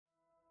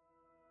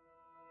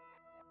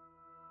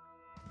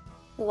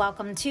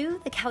Welcome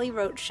to The Kelly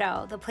Roach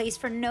Show, the place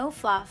for no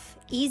fluff,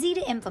 easy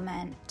to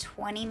implement,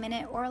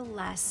 20-minute or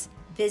less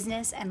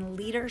business and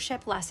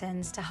leadership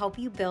lessons to help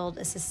you build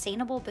a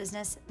sustainable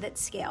business that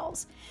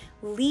scales.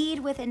 Lead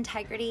with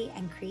integrity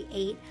and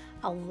create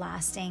a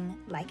lasting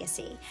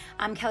legacy.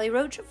 I'm Kelly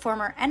Roach,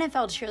 former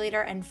NFL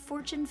cheerleader and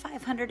Fortune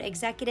 500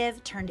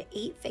 executive turned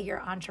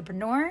 8-figure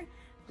entrepreneur.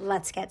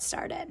 Let's get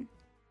started.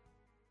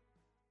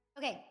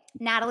 Okay,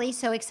 Natalie,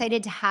 so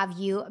excited to have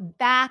you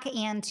back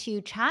and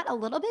to chat a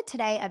little bit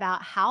today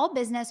about how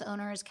business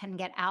owners can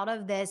get out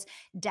of this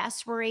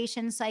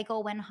desperation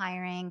cycle when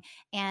hiring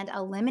and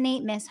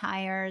eliminate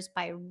mishires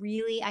by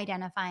really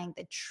identifying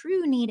the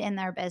true need in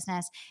their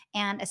business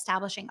and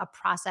establishing a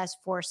process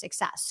for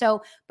success.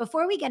 So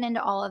before we get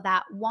into all of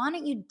that, why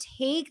don't you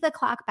take the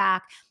clock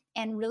back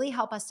and really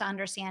help us to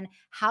understand,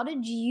 how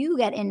did you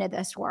get into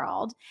this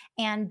world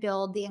and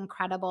build the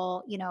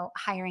incredible,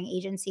 hiring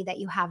agency that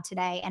you have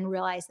today and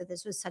realize that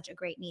this was such a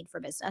great need for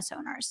business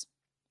owners?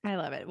 I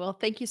love it. Well,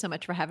 thank you so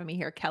much for having me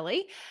here,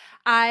 Kelly.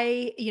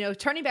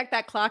 Turning back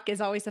that clock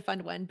is always a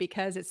fun one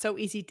because it's so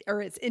easy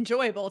or it's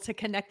enjoyable to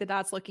connect the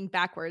dots looking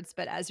backwards.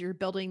 But as you're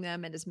building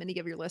them, and as many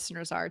of your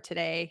listeners are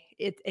today,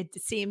 it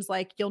seems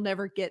like you'll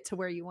never get to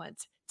where you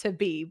want to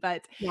be.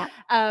 But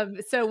Yeah.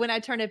 so when I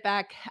turn it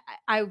back,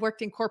 I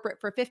worked in corporate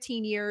for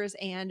 15 years,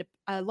 and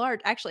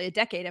actually a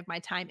decade of my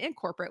time in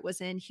corporate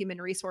was in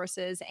human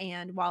resources.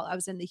 And while I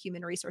was in the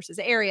human resources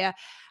area,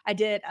 I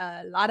did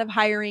a lot of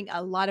hiring,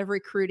 a lot of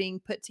recruiting,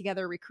 put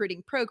together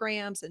recruiting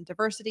programs and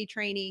diversity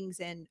trainings,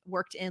 and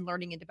worked in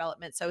learning and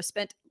development. So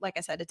spent, like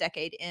I said, a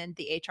decade in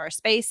the HR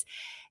space.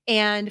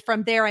 And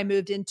from there, I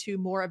moved into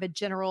more of a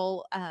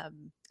general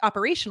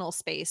operational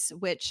space,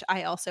 which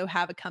I also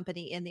have a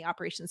company in the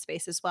operations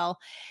space as well.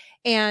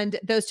 And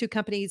those two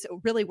companies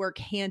really work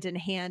hand in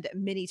hand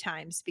many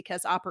times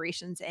because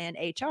operations and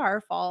HR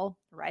fall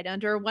right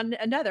under one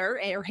another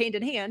or hand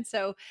in hand.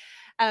 So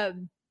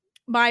um,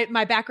 my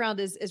background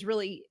is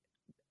really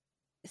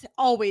it's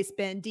always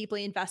been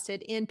deeply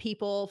invested in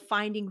people,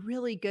 finding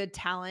really good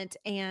talent,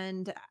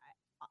 and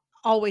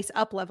always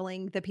up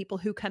leveling the people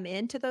who come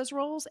into those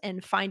roles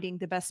and finding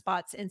the best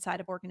spots inside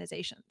of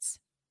organizations.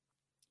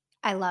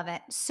 I love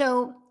it.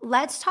 So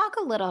let's talk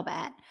a little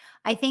bit.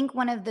 I think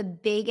one of the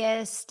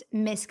biggest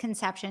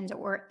misconceptions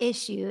or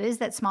issues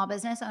that small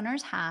business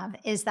owners have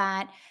is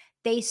that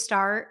they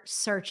start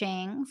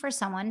searching for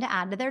someone to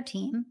add to their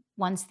team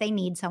once they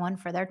need someone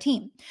for their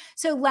team.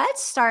 So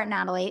let's start,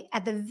 Natalie,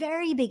 at the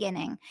very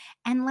beginning,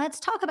 and let's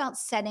talk about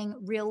setting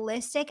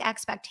realistic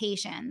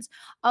expectations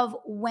of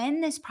when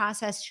this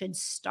process should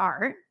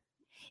start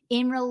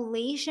in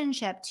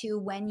relationship to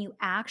when you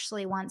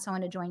actually want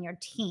someone to join your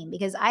team,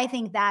 because I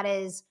think that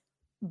is,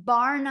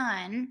 bar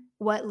none,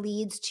 what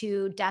leads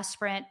to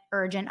desperate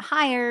urgent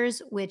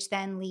hires, which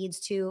then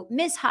leads to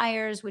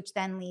mishires, which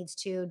then leads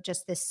to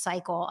just this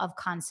cycle of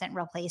constant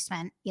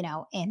replacement,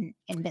 in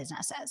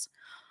businesses.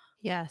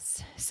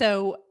 Yes.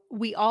 So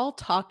we all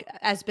talk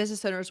as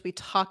business owners, we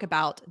talk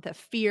about the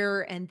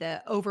fear and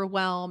the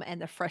overwhelm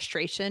and the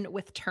frustration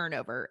with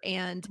turnover.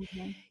 And,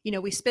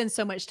 Mhm. we spend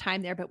so much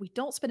time there, but we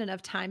don't spend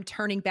enough time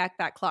turning back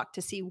that clock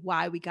to see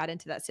why we got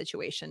into that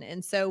situation.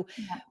 And so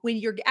Yeah. when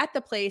you're at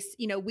the place,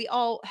 we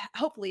all,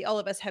 hopefully all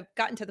of us have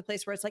gotten to the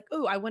place where it's like,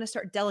 oh, I want to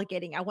start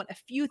delegating. I want a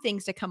few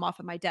things to come off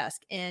of my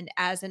desk. And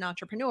as an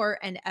entrepreneur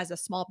and as a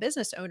small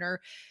business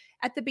owner,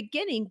 at the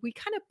beginning, we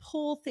kind of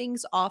pull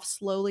things off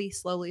slowly,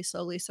 slowly,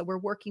 slowly. So we're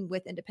working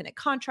with independent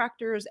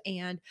contractors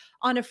and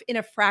in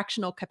a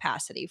fractional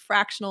capacity.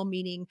 Fractional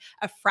meaning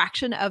a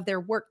fraction of their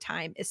work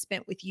time is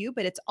spent with you,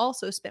 but it's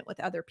also spent with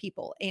other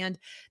people. And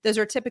those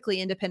are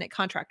typically independent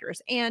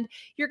contractors. And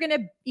you're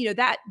going to,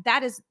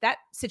 that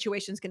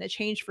situation is going to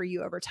change for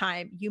you over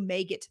time. You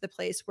may get to the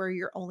place where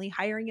you're only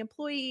hiring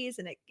employees,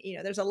 and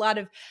there's a lot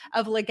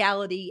of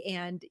legality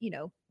and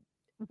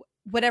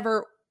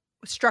whatever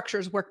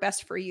structures work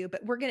best for you,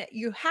 but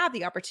you have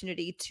the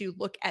opportunity to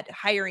look at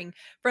hiring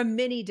from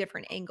many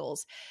different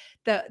angles.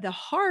 The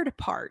hard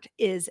part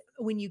is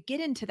when you get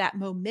into that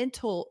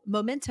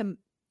momentum,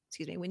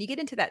 when you get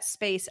into that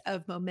space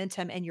of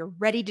momentum and you're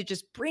ready to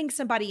just bring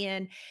somebody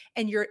in,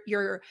 and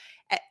you're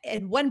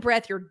in one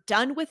breath you're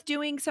done with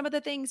doing some of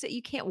the things that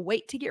you can't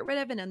wait to get rid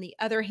of, and on the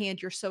other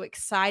hand you're so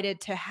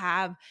excited to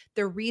have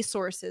the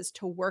resources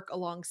to work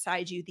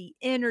alongside you, the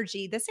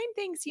energy, the same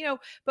things.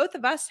 Both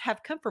of us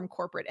have come from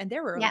corporate, and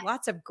there were Yes.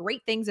 lots of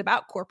great things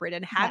about corporate,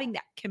 and Yeah. having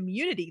that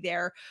community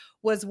there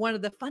was one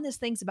of the funnest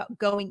things about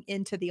going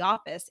into the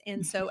office.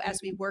 And so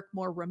as we work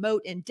more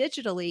remote and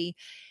digitally,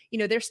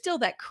 there's still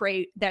that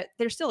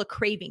there's still a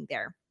craving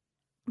there.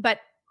 But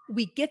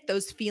we get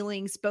those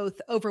feelings,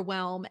 both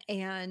overwhelm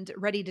and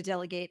ready to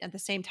delegate, at the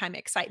same time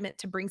excitement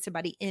to bring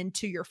somebody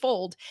into your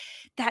fold,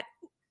 that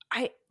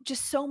I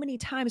just, so many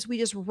times we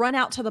just run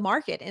out to the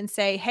market and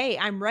say, "Hey,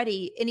 I'm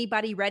ready.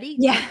 Anybody ready?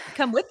 Yeah.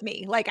 Come with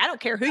me. Like, I don't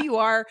care who you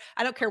are.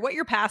 I don't care what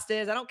your past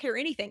is. I don't care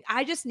anything.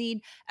 I just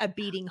need a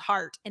beating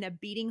heart, and a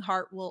beating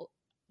heart will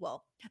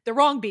well, the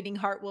wrong beating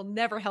heart will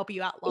never help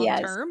you out long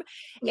Yes. term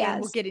and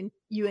will Yes. get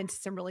you into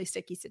some really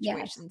sticky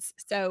Yes. situations.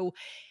 So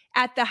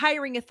at the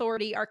hiring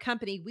authority, our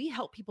company, we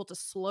help people to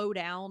slow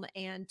down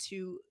and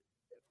to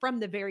from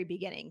the very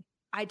beginning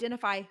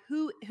identify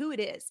who it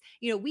is.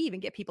 We even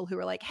get people who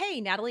are like, hey,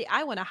 Natalie,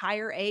 I want to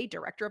hire a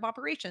director of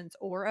operations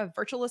or a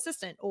virtual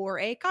assistant or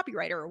a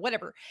copywriter or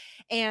whatever.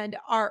 And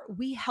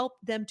we help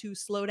them to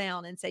slow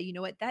down and say, you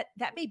know what, that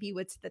may be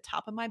what's at the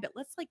top of mind, but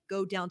let's like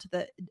go down to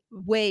the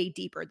way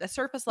deeper. The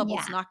surface level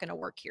is Yeah. not going to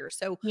work here.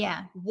 So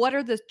Yeah. what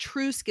are the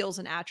true skills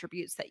and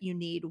attributes that you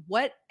need?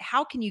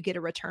 How can you get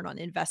a return on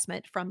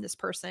investment from this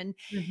person?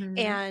 Mhm.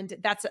 And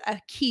that's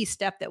a key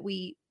step that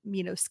we,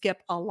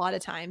 skip a lot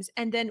of times.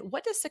 And then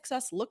what does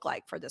success look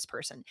like for this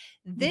person?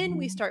 Then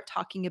we Mhm. start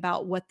talking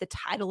about what the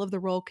title of the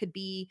role could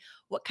be,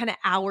 what kind of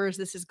hours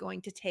this is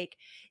going to take.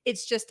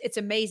 It's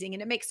amazing.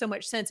 And it makes so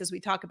much sense as we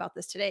talk about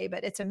this today,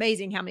 but it's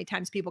amazing how many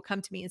times people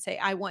come to me and say,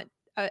 I want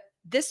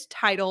this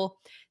title,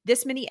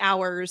 this many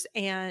hours.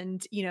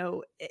 And,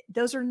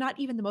 those are not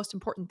even the most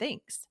important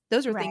things.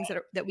 Those are things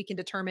Right. that we can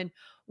determine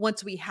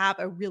once we have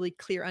a really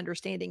clear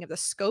understanding of the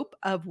scope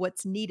of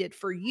what's needed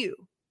for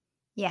you.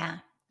 Yeah.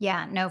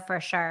 Yeah. No,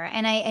 for sure.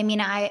 And I mean,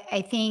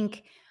 I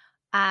think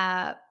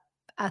uh,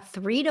 a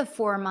 3 to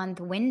 4 month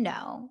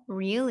window,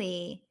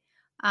 really,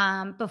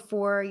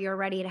 before you're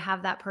ready to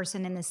have that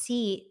person in the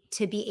seat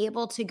to be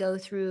able to go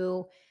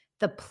through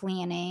the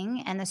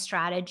planning and the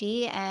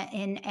strategy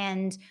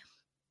and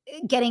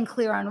getting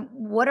clear on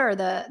what are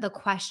the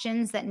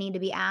questions that need to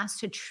be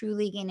asked to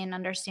truly gain an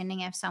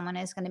understanding if someone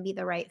is going to be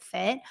the right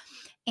fit,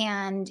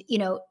 and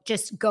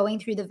just going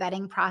through the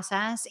vetting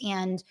process.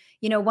 And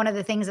one of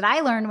the things that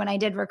I learned when I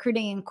did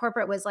recruiting in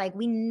corporate was like,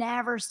 we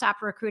never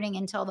stopped recruiting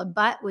until the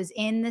butt was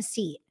in the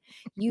seat.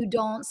 You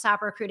don't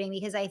stop recruiting,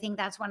 because I think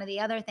that's one of the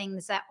other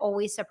things that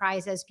always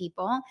surprises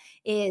people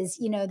is,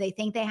 they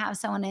think they have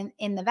someone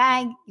in the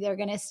bag, they're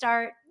going to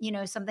start,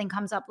 something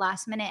comes up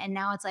last minute, and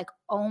now it's like,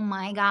 oh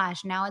my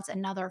gosh, now it's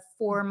another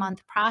 4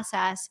 month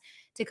process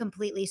to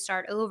completely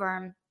start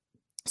over.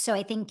 So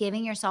I think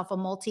giving yourself a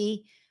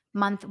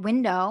multi-month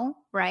window,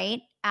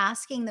 right?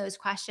 Asking those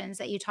questions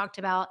that you talked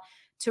about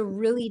to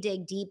really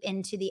dig deep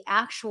into the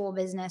actual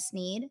business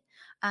need,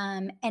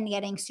 and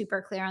getting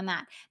super clear on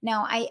that.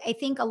 Now, I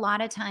think a lot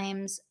of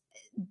times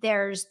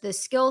there's the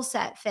skill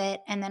set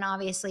fit, and then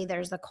obviously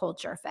there's the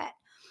culture fit.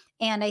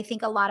 And I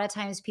think a lot of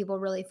times people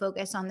really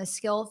focus on the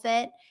skill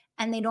fit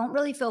and they don't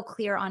really feel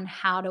clear on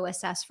how to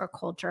assess for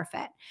culture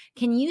fit.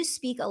 Can you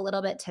speak a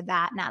little bit to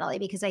that, Natalie?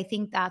 Because I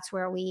think that's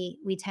where we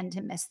tend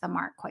to miss the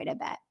mark quite a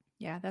bit.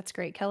 Yeah, that's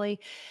great, Kelly.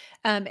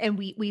 And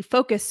we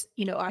focus,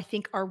 I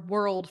think our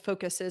world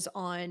focuses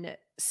on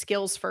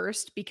skills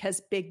first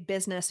because big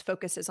business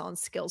focuses on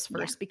skills Yeah.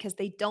 first because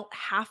they don't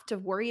have to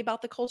worry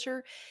about the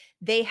culture.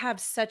 They have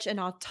such an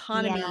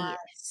autonomy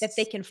that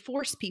they Yes. can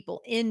force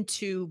people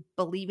into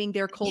believing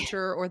their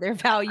culture or their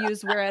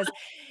values. Whereas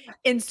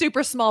in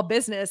super small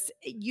business,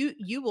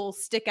 you will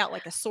stick out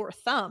like a sore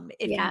thumb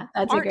if Yeah, you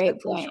that's a aren't a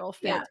great point. cultural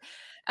Yeah.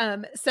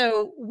 fit.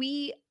 So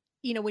we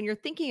when you're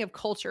thinking of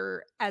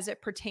culture as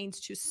it pertains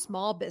to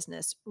small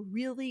business,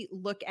 really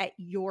look at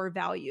your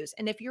values.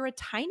 And if you're a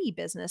tiny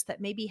business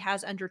that maybe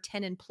has under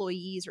 10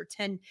 employees or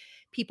 10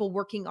 people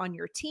working on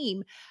your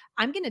team,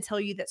 I'm going to tell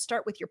you that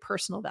start with your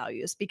personal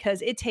values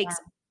because it Yeah.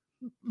 takes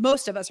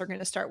most of us are going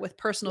to start with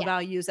personal Yeah.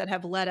 values that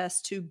have led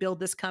us to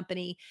build this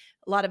company.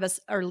 A lot of us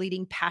are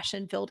leading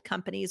passion filled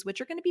companies, which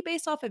are going to be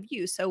based off of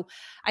you. So,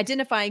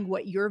 identifying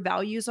what your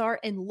values are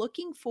and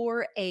looking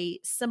for a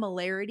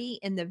similarity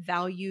in the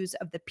values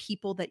of the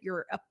people that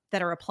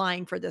are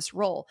applying for this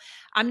role.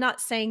 I'm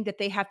not saying that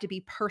they have to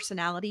be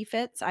personality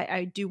fits.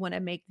 I do want to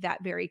make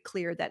that very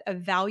clear that a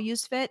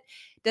values fit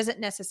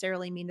doesn't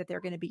necessarily mean that they're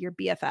going to be your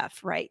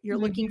BFF, right? You're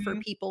looking for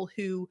Mhm. people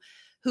who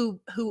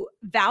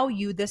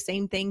value the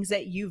same things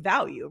that you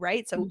value,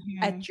 right? So Mhm.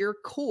 at your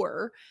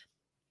core,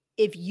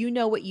 if you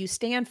know what you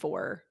stand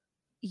for,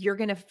 you're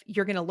going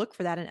to look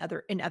for that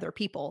in other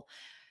people.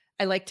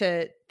 I like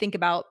to think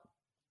about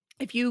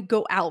if you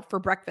go out for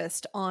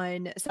breakfast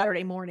on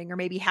Saturday morning or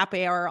maybe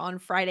happy hour on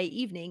Friday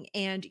evening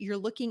and you're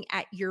looking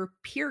at your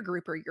peer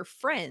group or your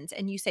friends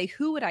and you say,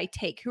 who would I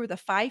take? Who are the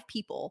 5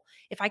 people?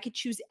 If I could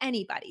choose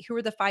anybody, who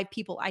are the 5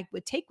 people I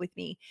would take with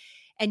me?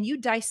 And you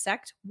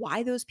dissect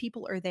why those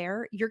people are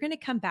there, you're going to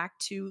come back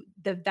to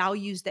the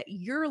values that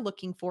you're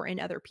looking for in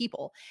other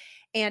people.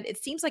 And it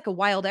seems like a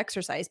wild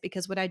exercise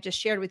because what I just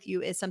shared with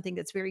you is something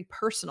that's very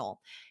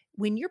personal.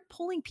 When you're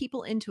pulling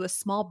people into a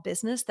small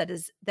business that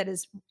is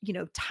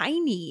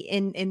tiny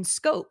in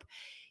scope,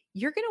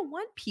 you're going to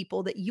want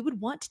people that you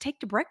would want to take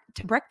to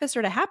breakfast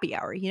or to happy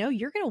hour.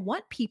 You're going to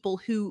want people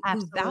who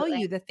Absolutely.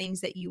 value the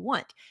things that you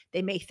want.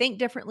 They may think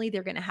differently,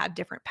 they're going to have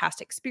different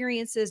past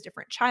experiences,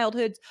 different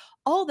childhoods.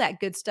 All that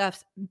good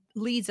stuff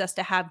leads us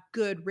to have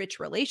good rich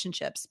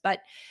relationships, but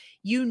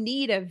you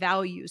need a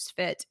values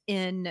fit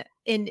in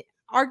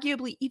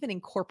arguably even in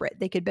corporate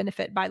they could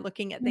benefit by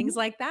looking at things Mhm.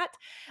 like that.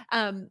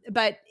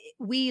 But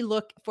we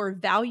look for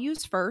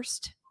values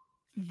first,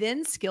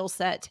 then skill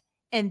set,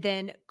 And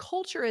then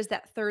culture is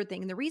that third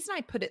thing. And the reason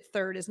I put it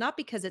third is not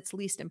because it's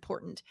least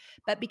important,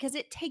 but because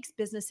it takes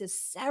businesses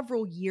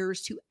several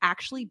years to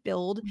actually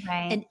build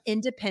Right. an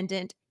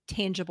independent,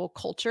 tangible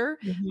culture.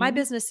 My Mhm.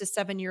 business is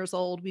 7 years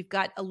old. We've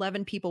got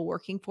 11 people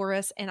working for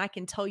us. And I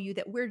can tell you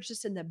that we're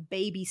just in the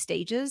baby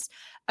stages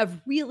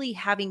of really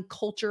having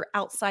culture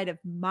outside of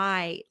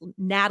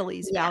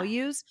Natalie's Yeah.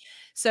 values.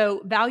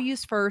 So,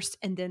 values first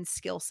and then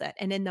skill set.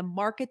 And in the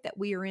market that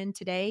we are in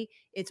today,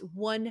 it's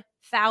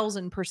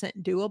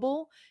 1000%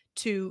 doable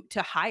to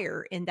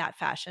hire in that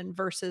fashion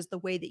versus the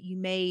way that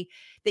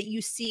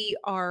you see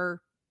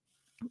our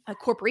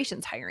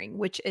corporations hiring,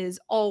 which is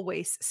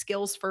always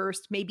skills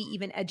first, maybe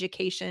even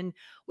education,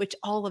 which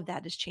all of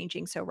that is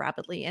changing so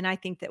rapidly. And I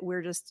think that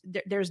we're just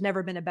there's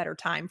never been a better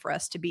time for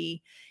us to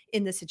be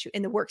in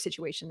in the work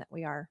situation that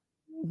we are.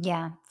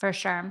 Yeah, for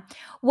sure.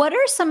 What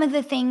are some of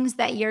the things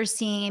that you're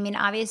seeing? I mean,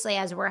 obviously,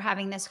 as we're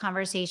having this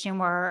conversation,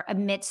 we're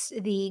amidst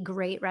the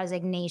great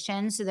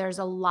resignation. So there's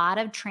a lot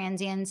of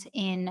transients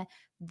in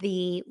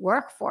the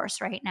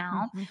workforce right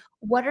now. Mhm.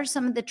 What are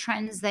some of the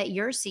trends that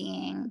you're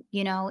seeing,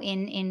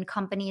 in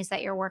companies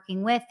that you're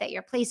working with, that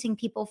you're placing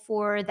people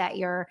for, that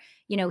you're,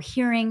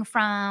 hearing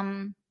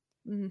from?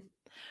 Mhm.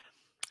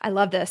 I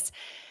love this.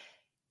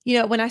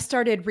 When I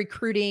started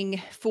recruiting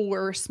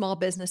for small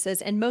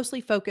businesses and mostly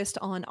focused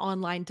on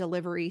online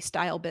delivery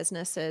style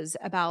businesses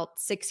about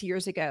 6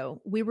 years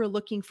ago, we were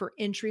looking for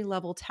entry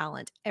level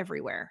talent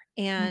everywhere.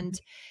 Mhm. And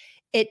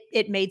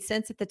it made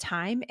sense at the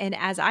time. And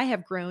as I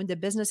have grown, the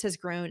business has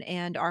grown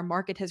and our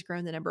market has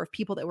grown, the number of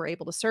people that we're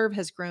able to serve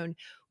has grown.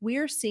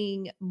 We're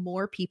seeing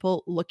more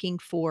people looking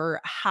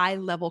for high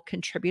level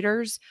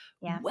contributors.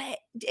 Yeah.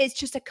 It's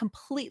just a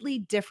completely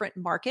different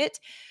market.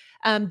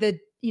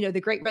 The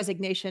great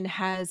resignation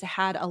has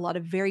had a lot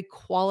of very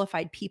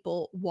qualified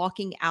people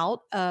walking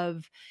out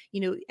of,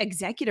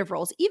 executive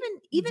roles, even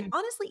Mhm.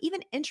 honestly,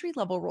 even entry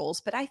level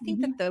roles. But I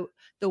think that Mhm.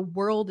 the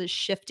world is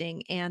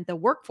shifting and the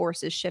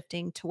workforce is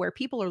shifting to where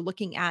people are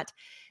looking at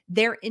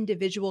their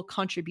individual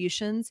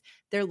contributions.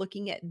 They're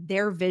looking at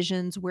their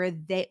visions,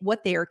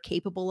 what they are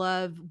capable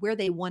of, where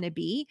they want to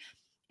be,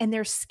 and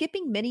they're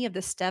skipping many of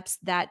the steps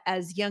that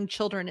as young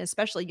children,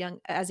 especially young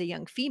as a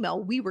young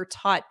female, we were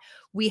taught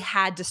we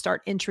had to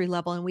start entry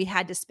level and we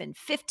had to spend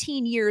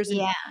 15 years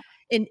Yeah.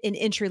 in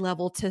entry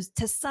level to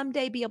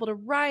someday be able to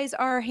rise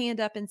our hand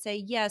up and say,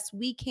 yes,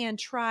 we can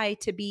try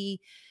to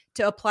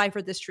apply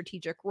for this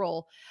strategic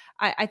role.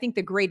 I think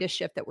the greatest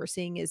shift that we're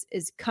seeing is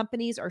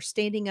companies are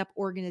standing up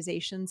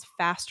organizations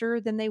faster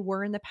than they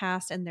were in the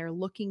past, and they're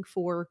looking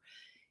for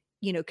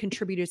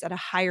contributors at a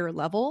higher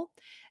level.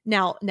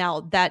 Now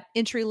that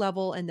entry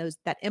level and those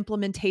that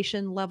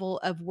implementation level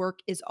of work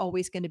is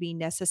always going to be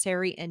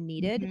necessary and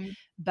needed, Mhm.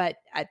 but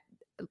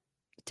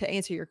to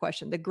answer your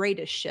question, the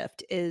greatest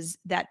shift is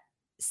that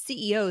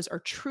CEOs are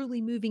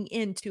truly moving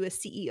into a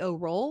CEO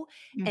role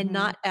and Mhm.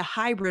 not a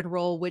hybrid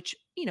role, which,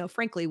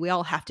 frankly, we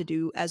all have to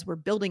do as we're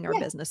building our Yeah.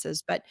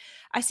 businesses. But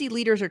I see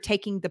leaders are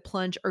taking the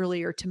plunge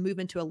earlier to move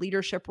into a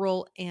leadership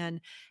role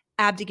and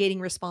abdicating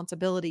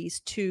responsibilities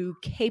to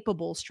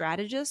capable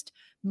strategists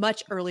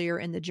much earlier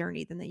in the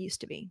journey than they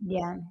used to be.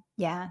 Yeah,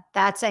 yeah.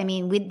 That's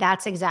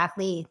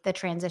exactly the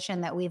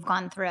transition that we've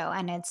gone through,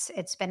 and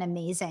it's been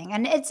amazing.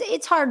 And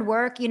it's hard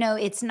work,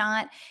 it's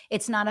not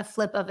a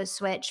flip of a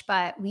switch,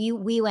 but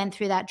we went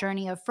through that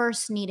journey of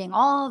first needing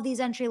all of these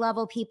entry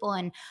level people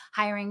and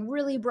hiring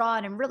really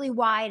broad and really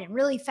wide and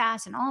really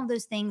fast and all of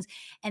those things.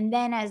 And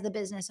then as the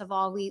business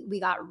evolved, we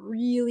got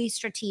really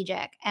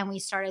strategic and we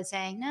started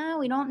saying, "No,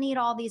 we don't need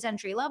all these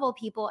entry level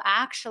people.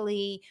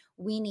 Actually,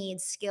 we need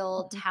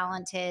skilled, Mhm.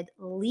 talented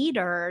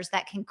leaders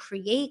that can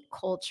create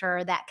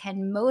culture, that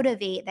can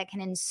motivate, that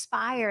can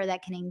inspire,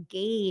 that can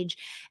engage."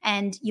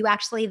 And you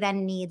actually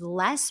then need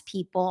less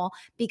people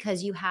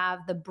because you have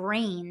the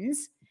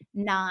brains,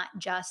 not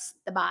just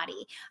the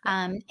body. Yep.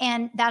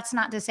 And that's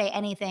not to say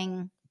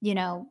anything,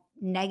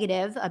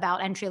 negative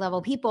about entry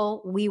level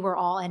people. We were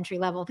all entry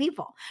level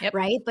people, Yep.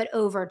 right? But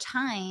over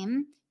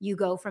time, you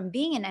go from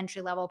being an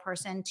entry level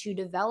person to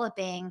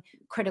developing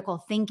critical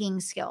thinking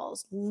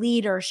skills,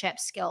 leadership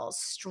skills,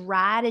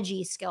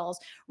 strategy skills,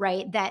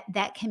 right?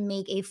 That can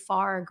make a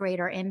far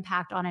greater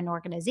impact on an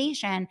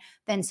organization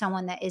than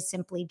someone that is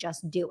simply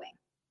just doing,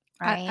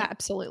 right?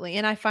 Absolutely.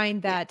 And I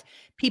find Yeah. that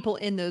people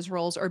in those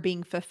roles are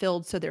being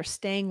fulfilled. So they're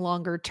staying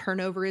longer,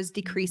 turnover is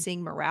Mhm.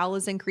 decreasing, morale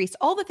is increased,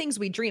 all the things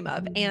we dream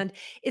of. Mhm. And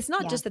it's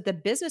not Yeah. just that the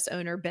business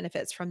owner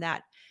benefits from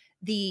that.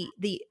 The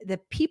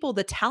people,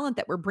 the talent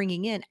that we're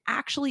bringing in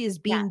actually is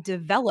Yeah. being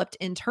developed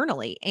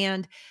internally.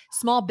 And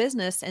small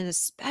business, and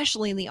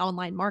especially in the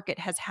online market,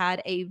 has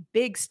had a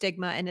big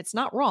stigma, and it's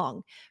not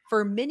wrong.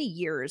 For many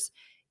years,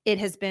 it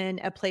has been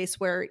a place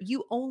where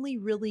you only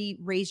really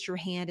raised your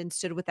hand and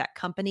stood with that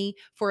company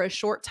for a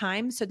short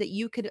time so that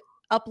you could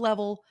up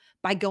level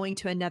by going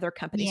to another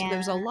company. So there Yeah.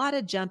 was a lot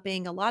of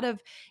jumping, a lot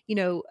of,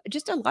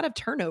 just a lot of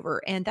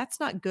turnover, and that's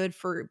not good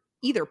for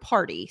either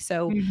party.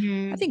 So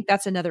I Mhm. think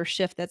that's another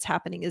shift that's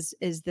happening is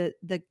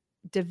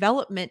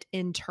development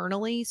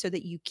internally so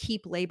that you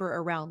keep labor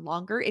around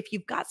longer. If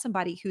you've got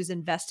somebody who's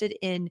invested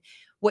in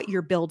what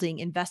you're building,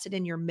 invested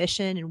in your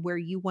mission and where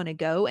you want to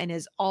go and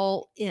is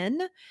all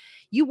in,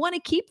 you want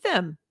to keep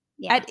them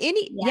Yeah. at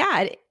any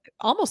Yeah. yeah,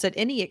 almost at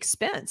any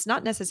expense,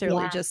 not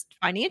necessarily Yeah. just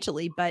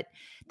financially, but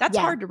that's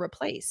Yeah. hard to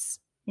replace.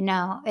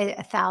 No,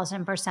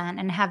 1,000%.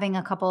 And having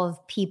a couple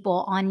of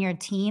people on your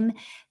team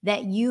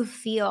that you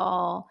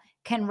feel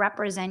can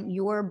represent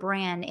your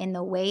brand in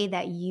the way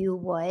that you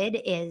would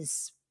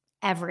is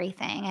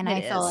everything. And It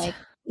I feel is. like,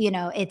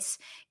 it's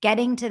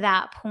getting to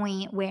that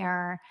point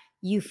where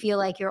you feel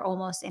like you're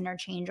almost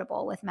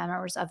interchangeable with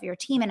members of your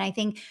team. And I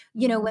think,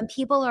 Mhm. when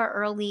people are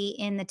early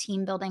in the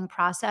team building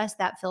process,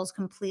 that feels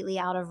completely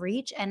out of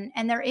reach. And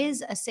there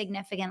is a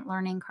significant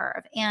learning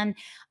curve. And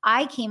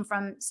I came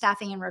from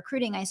staffing and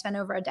recruiting. I spent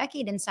over a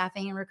decade in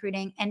staffing and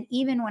recruiting. And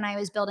even when I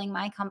was building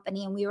my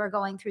company and we were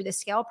going through the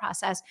scale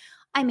process,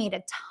 I made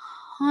a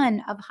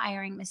ton of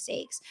hiring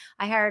mistakes.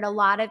 I hired a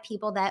lot of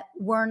people that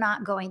were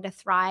not going to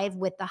thrive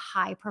with the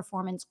high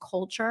performance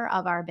culture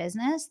of our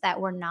business, that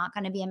were not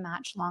going to be a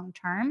match long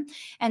term.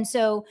 And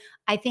so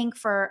I think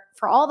for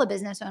all the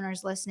business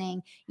owners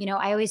listening,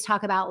 I always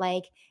talk about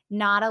like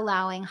not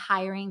allowing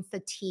hiring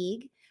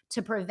fatigue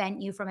to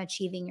prevent you from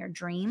achieving your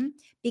dream,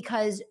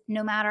 because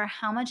no matter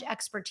how much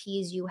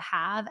expertise you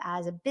have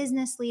as a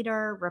business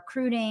leader,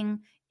 recruiting,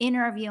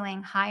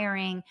 interviewing,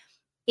 hiring,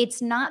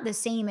 it's not the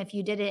same if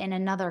you did it in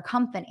another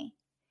company.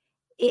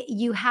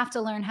 You have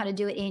to learn how to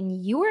do it in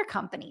your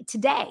company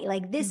today,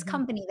 like this Mhm.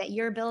 company that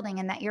you're building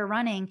and that you're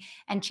running.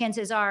 And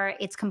chances are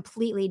it's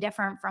completely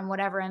different from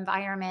whatever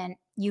environment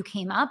you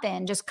came up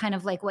in, just kind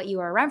of like what you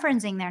were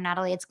referencing there,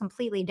 Natalie. It's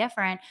completely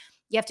different.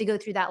 You have to go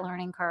through that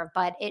learning curve,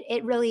 but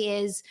it really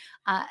is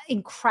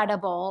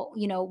incredible,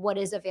 what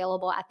is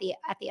available at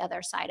the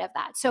other side of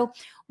that. So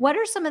what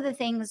are some of the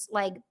things,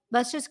 like,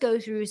 let's just go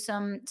through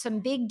some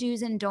big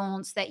do's and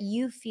don'ts that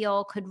you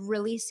feel could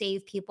really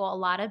save people a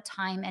lot of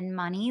time and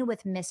money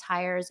with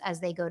mishires as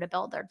they go to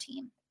build their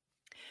team?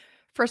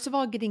 First of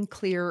all, getting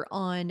clear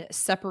on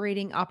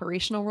separating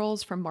operational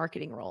roles from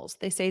marketing roles.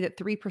 They say that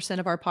 3%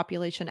 of our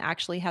population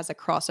actually has a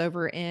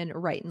crossover in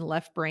right and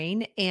left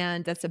brain.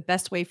 And that's the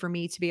best way for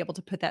me to be able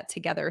to put that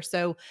together.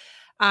 So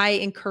I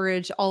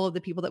encourage all of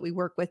the people that we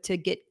work with to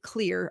get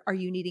clear. Are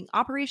you needing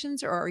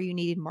operations or are you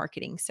needing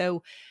marketing?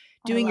 So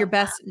I doing your love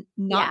that. best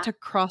not Yeah. to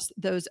cross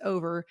those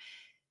over.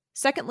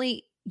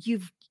 Secondly,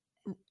 you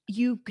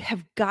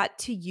have got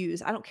to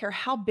use, I don't care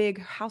how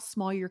big, how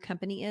small your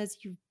company is,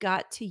 you've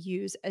got to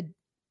use a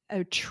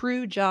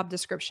true job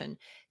description.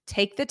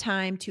 Take the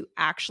time to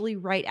actually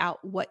write out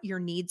what your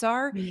needs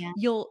are. Yeah.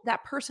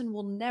 That person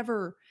will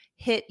never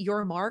hit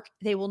your mark.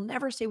 They will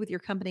never stay with your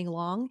company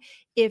long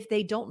if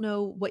they don't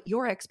know what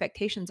your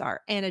expectations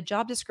are. And a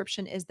job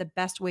description is the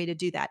best way to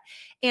do that.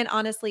 And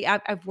honestly,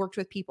 I've worked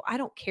with people. I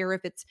don't care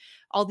if it's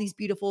all these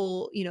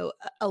beautiful,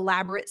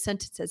 elaborate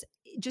sentences.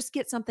 Just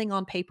get something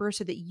on paper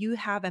so that you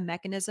have a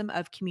mechanism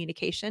of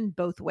communication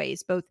both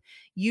ways, both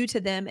you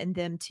to them and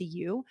them to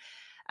you.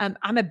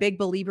 I'm a big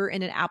believer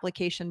in an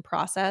application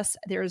process.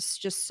 There's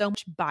just so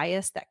much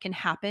bias that can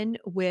happen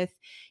with,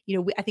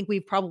 I think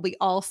we've probably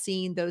all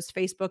seen those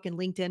Facebook and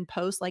LinkedIn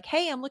posts like,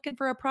 hey, I'm looking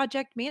for a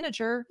project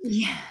manager.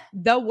 Yeah.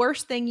 The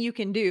worst thing you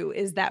can do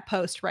is that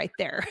post right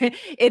there.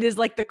 It is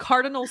like the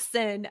cardinal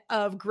sin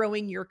of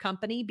growing your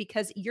company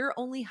because you're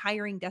only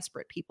hiring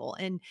desperate people.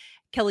 And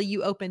Kelly,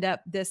 you opened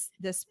up this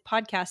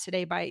podcast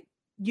today by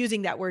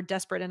using that word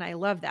desperate, and I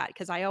love that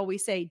because I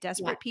always say Yeah.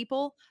 desperate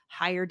people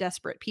hire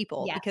desperate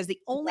people, because Yes. the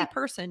only Yep.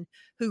 person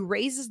who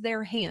raises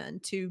their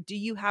hand to do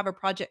you have a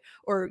project,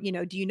 or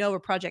do you know a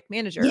project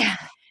manager, Yeah.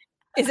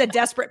 is a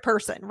desperate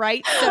person,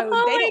 right? So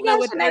Oh they my don't know gosh,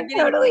 what and they're I've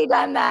getting. totally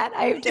done that.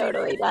 I've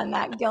totally done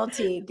that.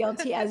 Guilty.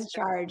 Guilty as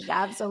charged.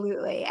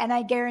 Absolutely. And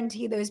I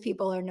guarantee those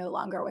people are no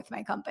longer with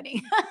my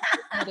company.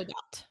 Without a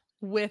doubt.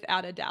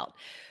 Without a doubt.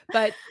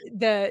 But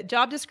the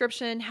job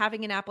description,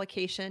 having an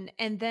application,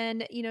 and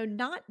then,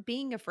 not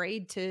being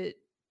afraid to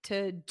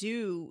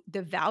do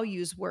the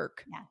values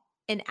work Yeah.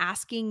 and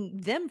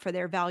asking them for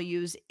their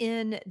values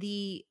in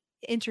the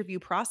interview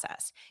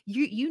process.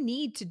 You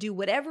need to do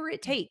whatever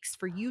it takes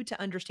for you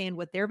to understand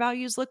what their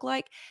values look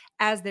like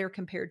as they're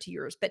compared to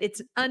yours. But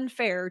it's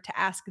unfair to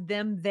ask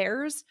them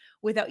theirs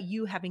without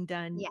you having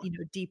done, Yeah.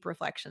 deep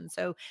reflection.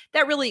 So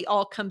that really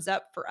all comes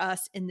up for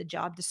us in the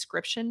job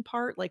description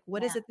part. Like,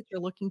 what is Yeah. it that you're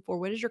looking for?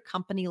 What is your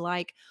company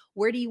like?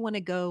 Where do you want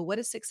to go? What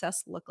does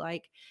success look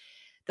like?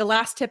 The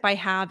last tip I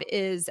have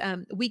is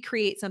we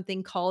create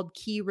something called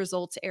key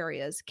results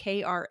areas,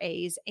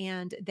 KRAs,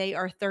 and they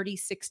are 30,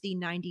 60,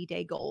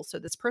 90-day goals. So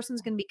this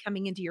person's going to be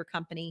coming into your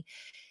company.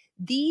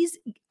 These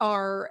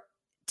are,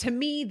 to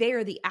me, they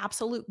are the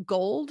absolute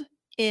gold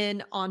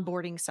in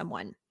onboarding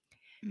someone.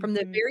 From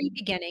the very Mhm.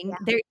 beginning,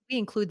 Yeah. we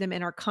include them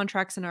in our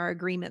contracts and our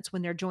agreements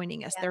when they're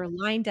joining us. Yeah. They're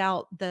lined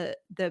out. The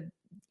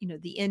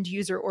end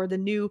user or the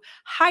new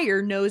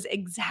hire knows Yeah.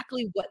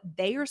 exactly what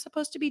they are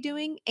supposed to be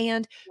doing,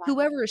 and Yeah.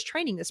 whoever is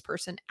training this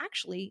person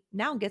actually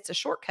now gets a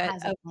shortcut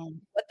Has a of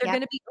plan. what they're Yep.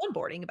 gonna be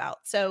onboarding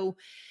about. So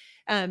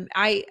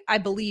I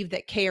believe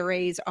that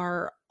KRAs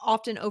are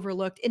often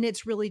overlooked, and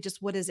it's really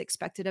just what is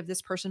expected of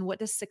this person. What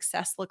does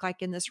success look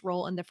like in this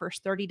role in the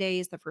first 30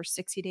 days, the first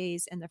 60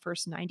 days, and the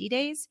first 90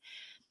 days?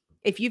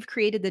 If you've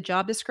created the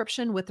job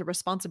description with the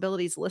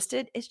responsibilities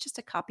listed, it's just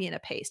a copy and a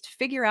paste.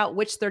 Figure out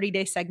which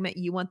 30-day segment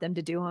you want them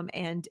to do them,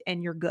 and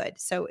you're good.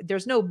 So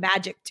there's no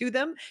magic to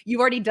them.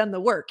 You've already done the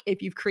work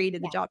if you've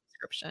created the job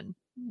description.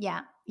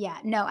 Yeah. Yeah.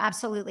 No,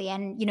 absolutely.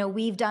 And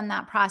we've done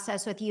that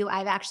process with you.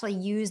 I've actually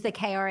used the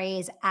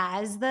KRAs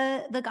as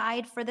the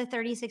guide for the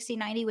 30, 60,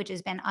 90, which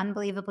has been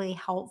unbelievably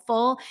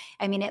helpful.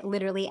 I mean, it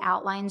literally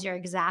outlines your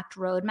exact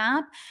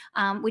roadmap,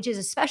 which is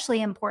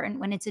especially important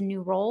when it's a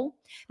new role,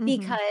 Mhm.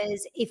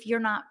 because if you're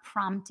not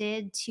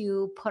prompted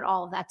to put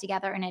all of that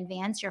together in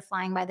advance, you're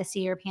flying by the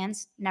seat of your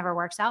pants, never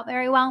works out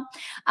very well.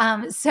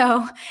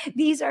 So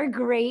these are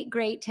great,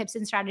 great tips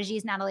and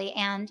strategies, Natalie.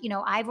 And,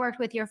 I've worked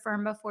with your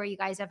firm before. You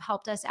guys have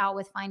helped us out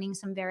with finding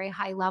some very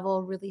high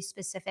level, really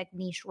specific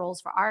niche roles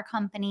for our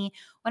company.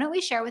 Why don't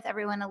we share with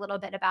everyone a little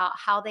bit about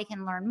how they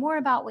can learn more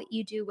about what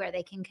you do, where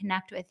they can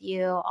connect with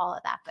you, all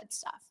of that good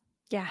stuff?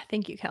 Yeah,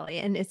 thank you, Kelly.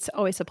 And it's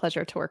always a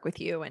pleasure to work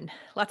with you and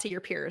lots of your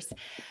peers.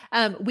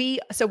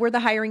 We're the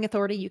hiring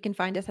authority. You can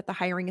find us at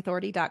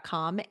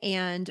thehiringauthority.com.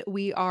 And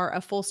we are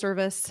a full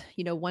service,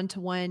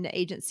 one-to-one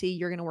agency.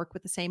 You're going to work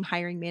with the same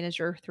hiring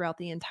manager throughout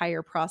the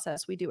entire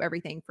process. We do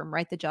everything from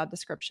write the job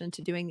description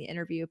to doing the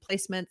interview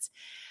placements.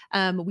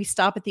 We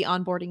stop at the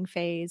onboarding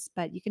phase,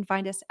 but you can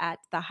find us at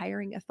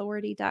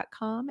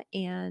thehiringauthority.com,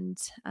 and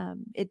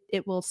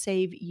it will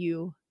save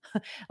you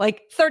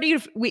like 30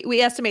 we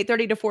estimate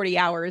 30 to 40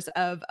 hours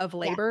of Yeah.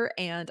 labor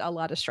and a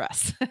lot of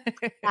stress.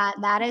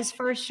 That is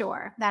for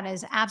sure. That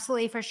is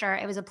absolutely for sure.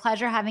 It was a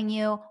pleasure having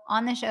you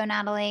on the show,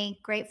 Natalie.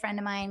 Great friend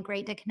of mine.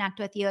 Great to connect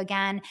with you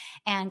again.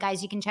 And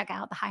guys, you can check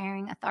out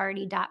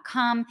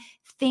thehiringauthority.com.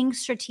 Think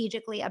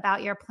strategically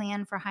about your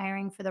plan for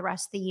hiring for the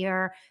rest of the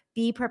year.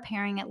 Be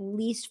preparing at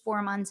least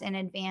 4 months in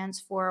advance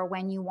for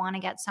when you want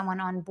to get someone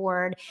on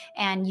board,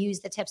 and use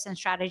the tips and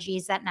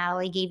strategies that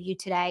Natalie gave you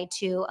today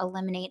to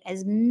eliminate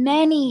as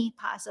many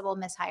possible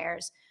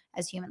mishires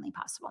as humanly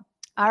possible.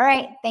 All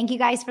right. Thank you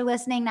guys for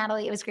listening.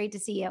 Natalie, it was great to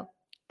see you.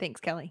 Thanks,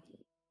 Kelly.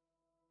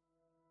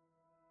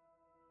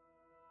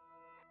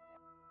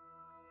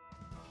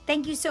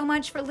 Thank you so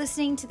much for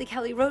listening to The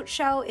Kelly Roach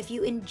Show. If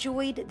you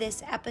enjoyed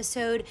this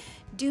episode,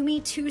 do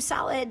me 2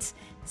 solids.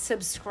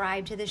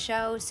 Subscribe to the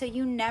show so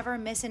you never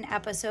miss an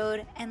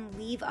episode, and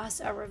leave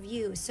us a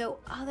review so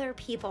other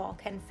people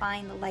can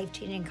find the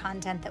life-changing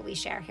content that we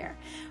share here.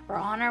 We're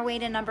on our way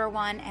to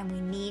 #1, and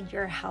we need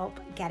your help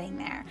getting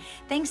there.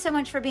 Thanks so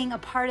much for being a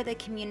part of the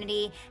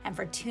community and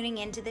for tuning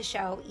into the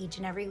show each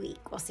and every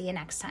week. We'll see you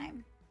next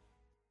time.